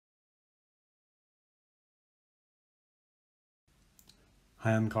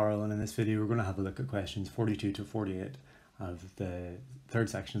Hi, I'm Carl, and in this video we're going to have a look at questions 42 to 48 of the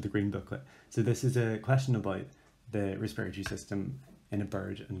third section of the green booklet. So this is a question about the respiratory system in a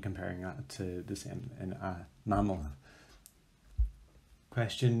bird and comparing that to the same in a mammal.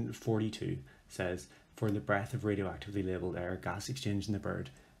 Question 42 says, for the breath of radioactively labelled air, gas exchange in the bird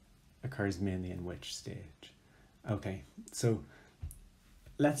occurs mainly in which stage? Okay, so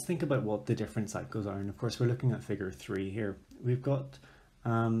let's think about what the different cycles are, and of course we're looking at figure 3 here. We've got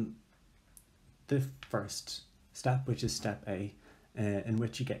the first step, which is step A, in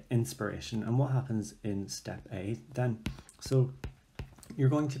which you get inspiration. And what happens in step A then? So you're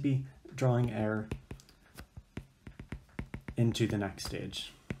going to be drawing air into the next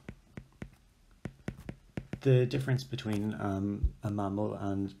stage. The difference between a mammal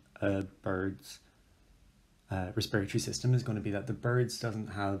and a bird's respiratory system is going to be that the bird's doesn't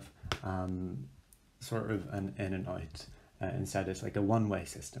have sort of an in and out. Instead, it's like a one-way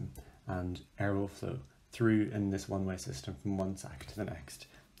system, and air will flow through in this one-way system from one sac to the next.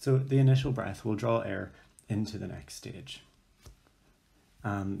 So the initial breath will draw air into the next stage.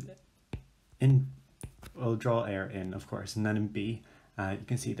 We'll draw air in, of course, and then in B, you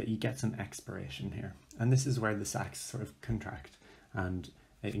can see that you get some expiration here. And this is where the sacs sort of contract, and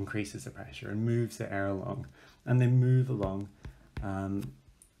it increases the pressure and moves the air along. And they move along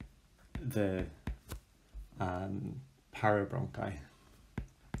the parabronchi,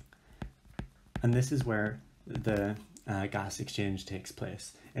 and this is where the gas exchange takes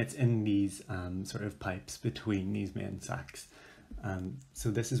place. It's in these sort of pipes between these main sacs.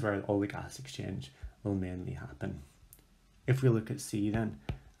 So this is where all the gas exchange will mainly happen. If we look at C then,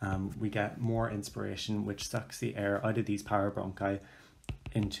 we get more inspiration, which sucks the air out of these parabronchi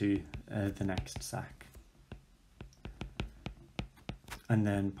into the next sac. And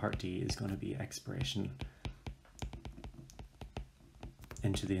then part D is going to be expiration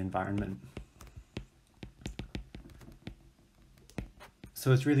into the environment.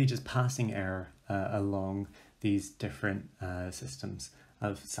 So it's really just passing air along these different systems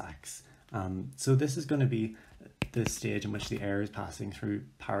of sacs. So this is going to be the stage in which the air is passing through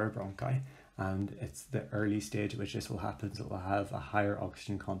parabronchi, and it's the early stage at which this will happen, so it will have a higher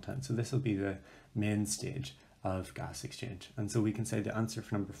oxygen content. So this will be the main stage of gas exchange. And so we can say the answer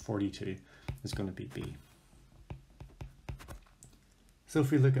for number 42 is going to be B. So if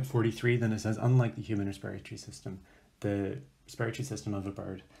we look at 43, then it says, unlike the human respiratory system, the respiratory system of a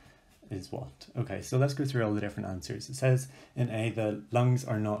bird is what? Okay, so let's go through all the different answers. It says in A, the lungs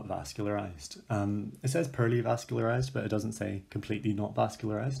are not vascularized. It says poorly vascularized, but it doesn't say completely not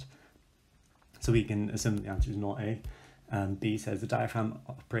vascularized. So we can assume that the answer is not A. B says the diaphragm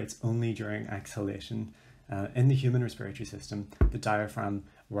operates only during exhalation. In the human respiratory system, the diaphragm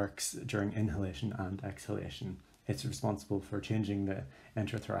works during inhalation and exhalation. It's responsible for changing the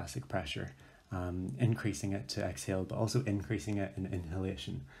intrathoracic pressure, increasing it to exhale, but also increasing it in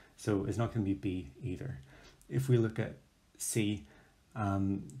inhalation. So it's not going to be B either. If we look at C,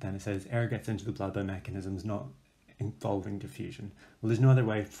 then it says air gets into the blood by mechanisms not involving diffusion. Well, there's no other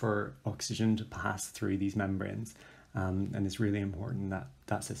way for oxygen to pass through these membranes, and it's really important that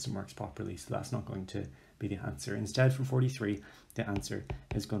that system works properly, so that's not going to be the answer. Instead, for 43, the answer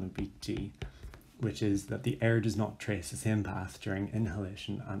is going to be D, which is that the air does not trace the same path during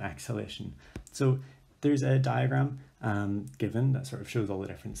inhalation and exhalation. So there's a diagram given that sort of shows all the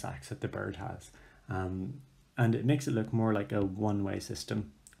different sacs that the bird has. And it makes it look more like a one-way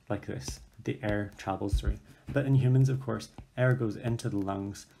system, like this. The air travels through. But in humans, of course, air goes into the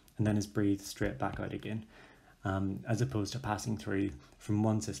lungs and then is breathed straight back out again, as opposed to passing through from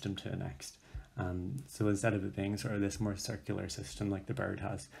one system to the next. So instead of it being sort of this more circular system like the bird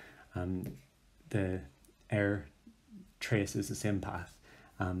has, the air traces the same path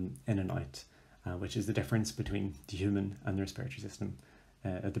in and out, which is the difference between the human and the respiratory system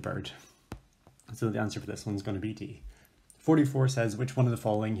of the bird. So the answer for this one is going to be D. 44 says, which one of the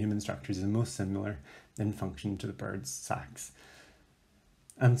following human structures is most similar in function to the bird's sacs?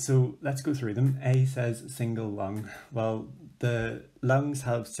 And so let's go through them. A says single lung. Well, the lungs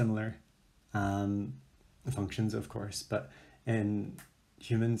have similar functions, of course, but in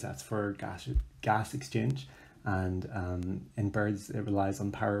humans that's for gas exchange, and in birds it relies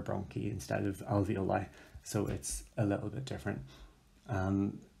on parabronchi instead of alveoli, so it's a little bit different.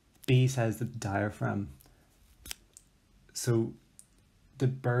 B says the diaphragm. So the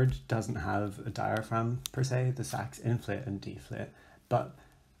bird doesn't have a diaphragm per se. The sacs inflate and deflate, but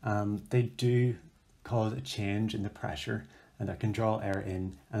they do cause a change in the pressure, and that can draw air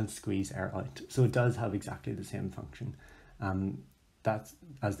in and squeeze air out. So it does have exactly the same function that's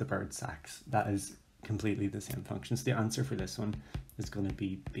as the bird sacs. That is completely the same function. So the answer for this one is going to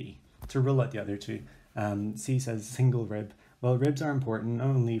be B. To rule out the other two, C says single rib. Well, ribs are important not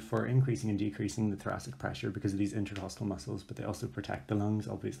only for increasing and decreasing the thoracic pressure because of these intercostal muscles, but they also protect the lungs,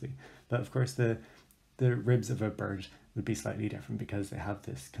 obviously. But of course, the ribs of a bird would be slightly different because they have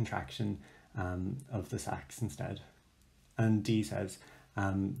this contraction of the sacs instead. And D says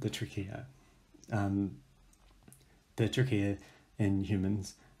the trachea. The trachea in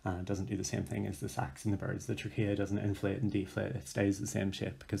humans doesn't do the same thing as the sacs in the birds. The trachea doesn't inflate and deflate, it stays the same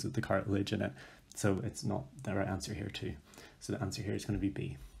shape because of the cartilage in it. So it's not the right answer here too. So the answer here is going to be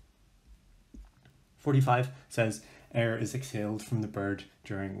B. 45 says air is exhaled from the bird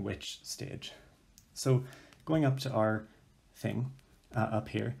during which stage? So going up to our thing up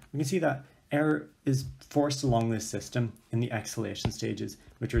here, we can see that air is forced along this system in the exhalation stages,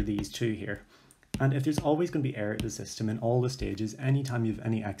 which are these two here. And if there's always going to be air in the system in all the stages, anytime you have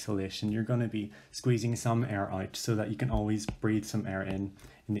any exhalation, you're going to be squeezing some air out so that you can always breathe some air in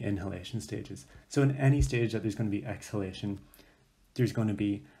the inhalation stages. So in any stage that there's going to be exhalation, there's going to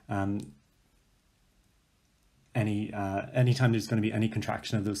be anytime there's going to be any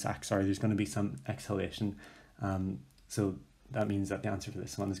contraction of those sacs, there's going to be some exhalation. So that means that the answer for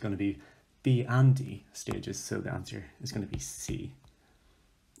this one is going to be B and D stages. So the answer is going to be C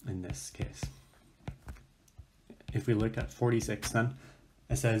in this case. If we look at 46 then,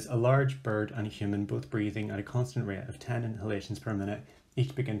 it says a large bird and a human both breathing at a constant rate of 10 inhalations per minute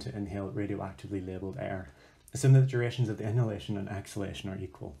each begin to inhale radioactively labelled air. Assume that the durations of the inhalation and exhalation are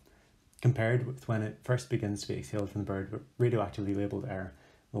equal. Compared with when it first begins to be exhaled from the bird, radioactively labelled air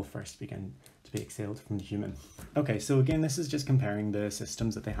will first begin to be exhaled from the human. Okay, so again, this is just comparing the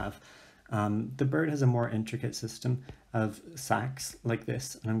systems that they have. The bird has a more intricate system of sacs like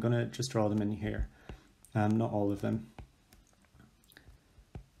this, and I'm going to just draw them in here. Not all of them.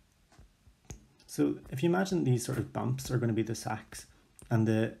 So if you imagine these sort of bumps are going to be the sacs, and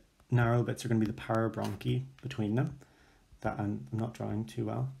the narrow bits are going to be the parabronchi between them, that I'm not drawing too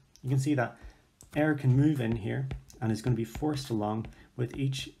well. You can see that air can move in here and is going to be forced along with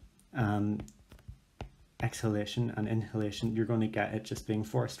each exhalation and inhalation. You're going to get it just being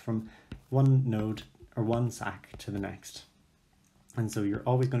forced from one node or one sac to the next. And so you're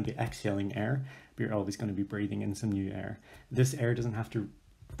always going to be exhaling air, but you're always going to be breathing in some new air. This air doesn't have to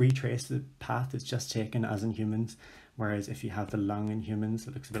retrace the path it's just taken as in humans, whereas if you have the lung in humans,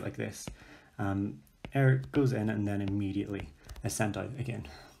 it looks a bit like this. Air goes in and then immediately is sent out again.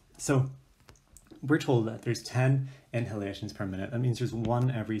 So we're told that there's 10 inhalations per minute. That means there's one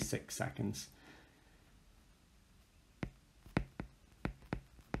every 6 seconds.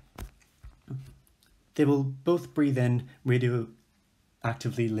 They will both breathe in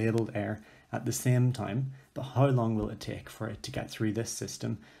radioactively labelled air at the same time, but how long will it take for it to get through this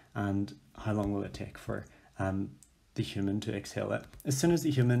system, and how long will it take for the human to exhale it? As soon as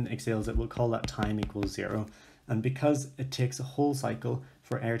the human exhales it, we'll call that time equals 0, and because it takes a whole cycle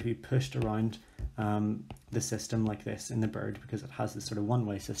for air to be pushed around the system like this in the bird, because it has this sort of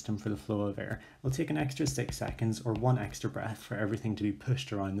one-way system for the flow of air, it'll take an extra 6 seconds or one extra breath for everything to be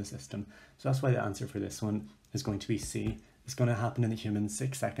pushed around the system. So that's why the answer for this one is going to be C. It's going to happen in the human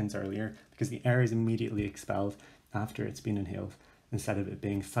 6 seconds earlier because the air is immediately expelled after it's been inhaled, instead of it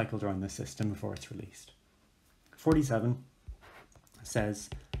being cycled around the system before it's released. 47 says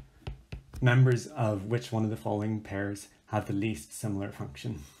members of which one of the following pairs have the least similar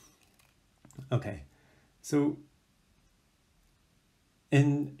function? Okay, so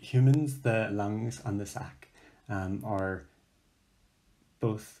in humans, the lungs and the sac are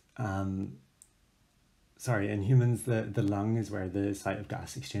both, in humans, the lung is where the site of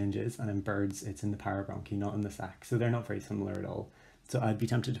gas exchange is, and in birds, it's in the parabronchi, not in the sac. So they're not very similar at all. So I'd be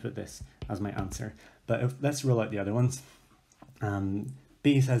tempted to put this as my answer, but let's rule out the other ones.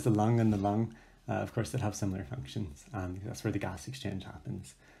 B says the lung and the lung, of course, that have similar functions. That's where the gas exchange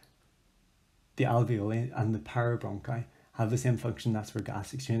happens. The alveoli and the parabronchi have the same function. That's where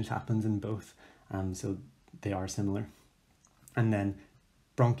gas exchange happens in both. So they are similar. And then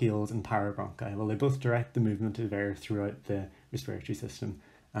bronchioles and parabronchi, well, they both direct the movement of air throughout the respiratory system.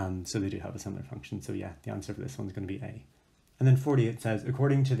 So they do have a similar function. So yeah, the answer for this one is going to be A. And then 48 says,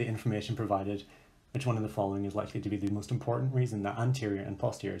 according to the information provided, which one of the following is likely to be the most important reason that anterior and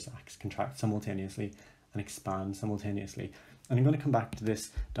posterior sacs contract simultaneously and expand simultaneously? And I'm going to come back to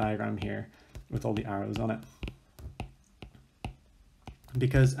this diagram here with all the arrows on it.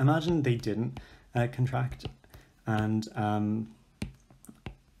 Because imagine they didn't contract and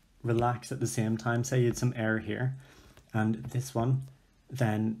relax at the same time. Say you had some air here, and this one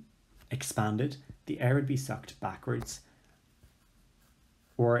then expanded. The air would be sucked backwards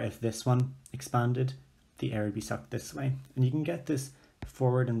or if this one expanded, the air would be sucked this way. And you can get this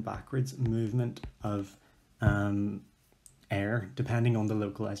forward and backwards movement of air depending on the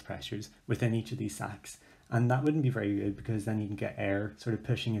localized pressures within each of these sacs. And that wouldn't be very good, because then you can get air sort of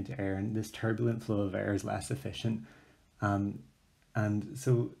pushing into air, and this turbulent flow of air is less efficient. And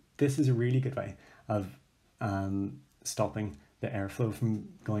so this is a really good way of stopping the airflow from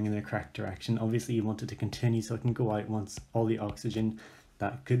going in the correct direction. Obviously you want it to continue so it can go out once all the oxygen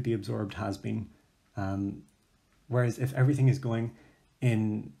that could be absorbed has been. Whereas if everything is going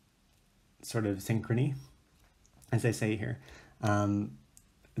in sort of synchrony, as they say here,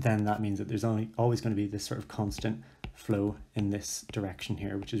 then that means that there's always going to be this sort of constant flow in this direction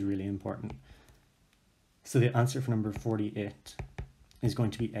here, which is really important. So the answer for number 48 is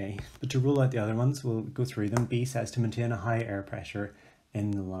going to be A. But to rule out the other ones, we'll go through them. B says to maintain a high air pressure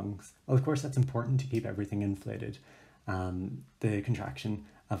in the lungs. Well, of course, that's important to keep everything inflated. The contraction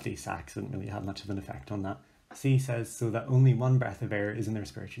of these sacs doesn't really have much of an effect on that. C says so that only one breath of air is in the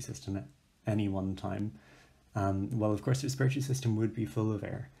respiratory system at any one time. Well, of course, the respiratory system would be full of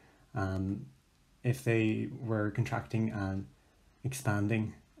air. If they were contracting and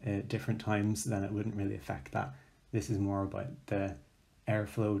expanding at different times, then it wouldn't really affect that. This is more about the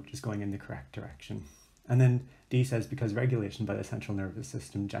airflow just going in the correct direction. And then D says because regulation by the central nervous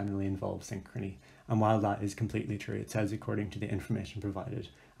system generally involves synchrony. And while that is completely true, it says according to the information provided,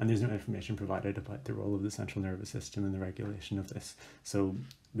 and there's no information provided about the role of the central nervous system in the regulation of this. So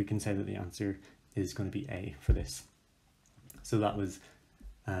we can say that the answer is going to be A for this. So that was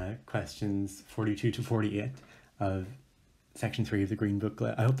questions 42 to 48 of section 3 of the green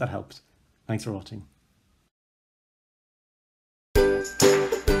booklet. I hope that helped. Thanks for watching.